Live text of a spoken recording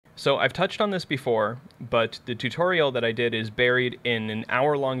So I've touched on this before, but the tutorial that I did is buried in an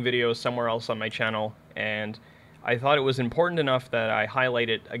hour-long video somewhere else on my channel, and I thought it was important enough that I highlight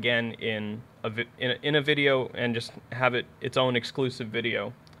it again in a video and just have it its own exclusive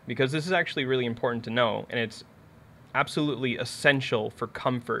video, because this is actually really important to know, and it's absolutely essential for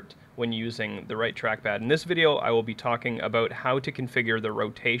comfort when using the right trackpad. In this video, I will be talking about how to configure the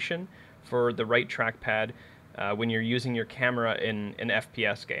rotation for the right trackpad when you're using your camera in an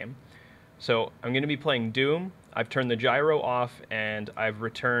FPS game. So I'm going to be playing Doom. I've turned the gyro off and I've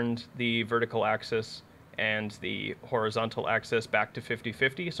returned the vertical axis and the horizontal axis back to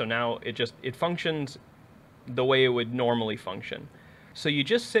 50-50. So now it functions the way it would normally function. So you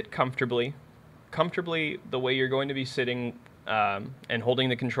just sit comfortably the way you're going to be sitting and holding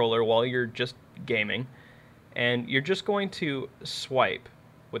the controller while you're just gaming, and you're just going to swipe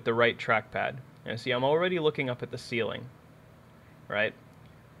with the right trackpad. And see, I'm already looking up at the ceiling, right?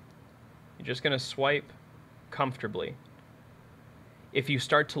 You're just going to swipe comfortably. If you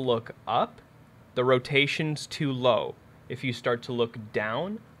start to look up, the rotation's too low. If you start to look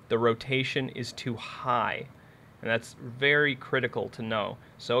down, the rotation is too high. And that's very critical to know.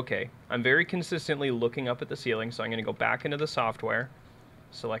 So, okay, I'm very consistently looking up at the ceiling, so I'm going to go back into the software,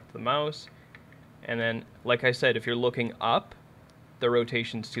 select the mouse, and then, like I said, if you're looking up, the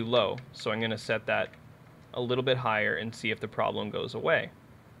rotation's too low. So I'm going to set that a little bit higher and see if the problem goes away.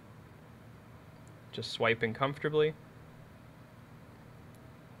 Just swiping comfortably.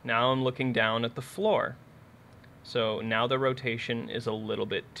 Now I'm looking down at the floor. So now the rotation is a little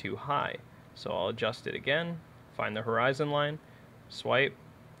bit too high. So I'll adjust it again. Find the horizon line, swipe,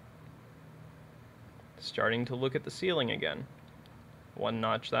 starting to look at the ceiling again. One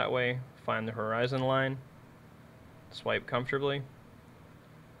notch that way, find the horizon line, swipe comfortably.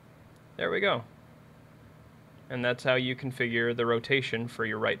 There we go. And that's how you configure the rotation for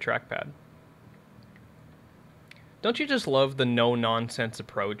your right trackpad. Don't you just love the no-nonsense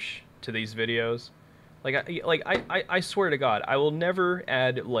approach to these videos? I swear to God, I will never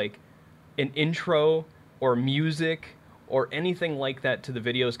add like an intro or music or anything like that to the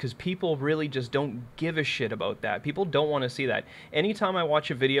videos, because people really just don't give a shit about that. People don't want to see that. Anytime I watch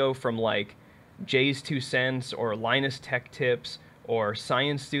a video from like Jay's 2 Cents or Linus Tech Tips or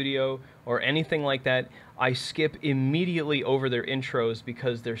Science Studio or anything like that, I skip immediately over their intros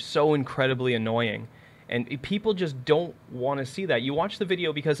because they're so incredibly annoying. And people just don't want to see that. You watch the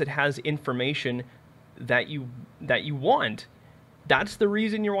video because it has information that you want. That's the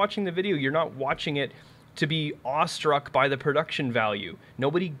reason you're watching the video. You're not watching it to be awestruck by the production value.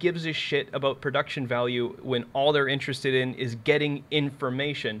 Nobody gives a shit about production value when all they're interested in is getting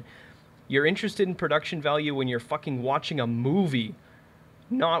information. You're interested in production value when you're fucking watching a movie,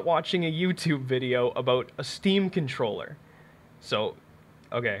 not watching a YouTube video about a Steam controller. So,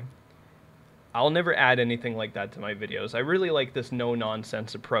 okay. I'll never add anything like that to my videos. I really like this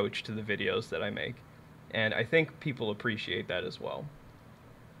no-nonsense approach to the videos that I make, and I think people appreciate that as well.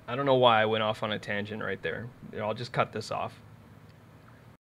 I don't know why I went off on a tangent right there. I'll just cut this off.